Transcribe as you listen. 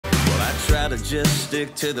try to just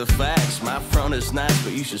stick to the facts. My front is nice,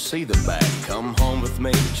 but you should see the back. Come home with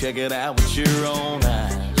me, check it out with your own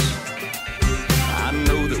eyes. I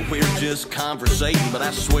know that we're just conversating, but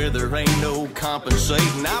I swear there ain't no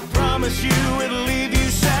compensating. I promise you it'll leave you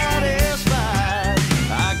satisfied.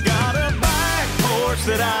 I got a back porch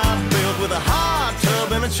that I built with a hot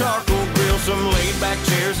tub and a charcoal grill, some laid-back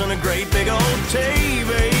chairs and a great big old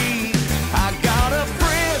TV. I got a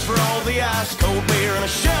fridge for all the ice-cold beer and a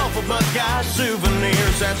shelf of Buckeye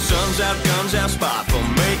souvenirs. That sun's out, guns out spot for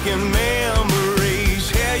making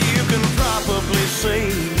memories. Yeah, you can probably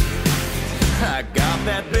see I got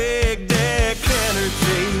that big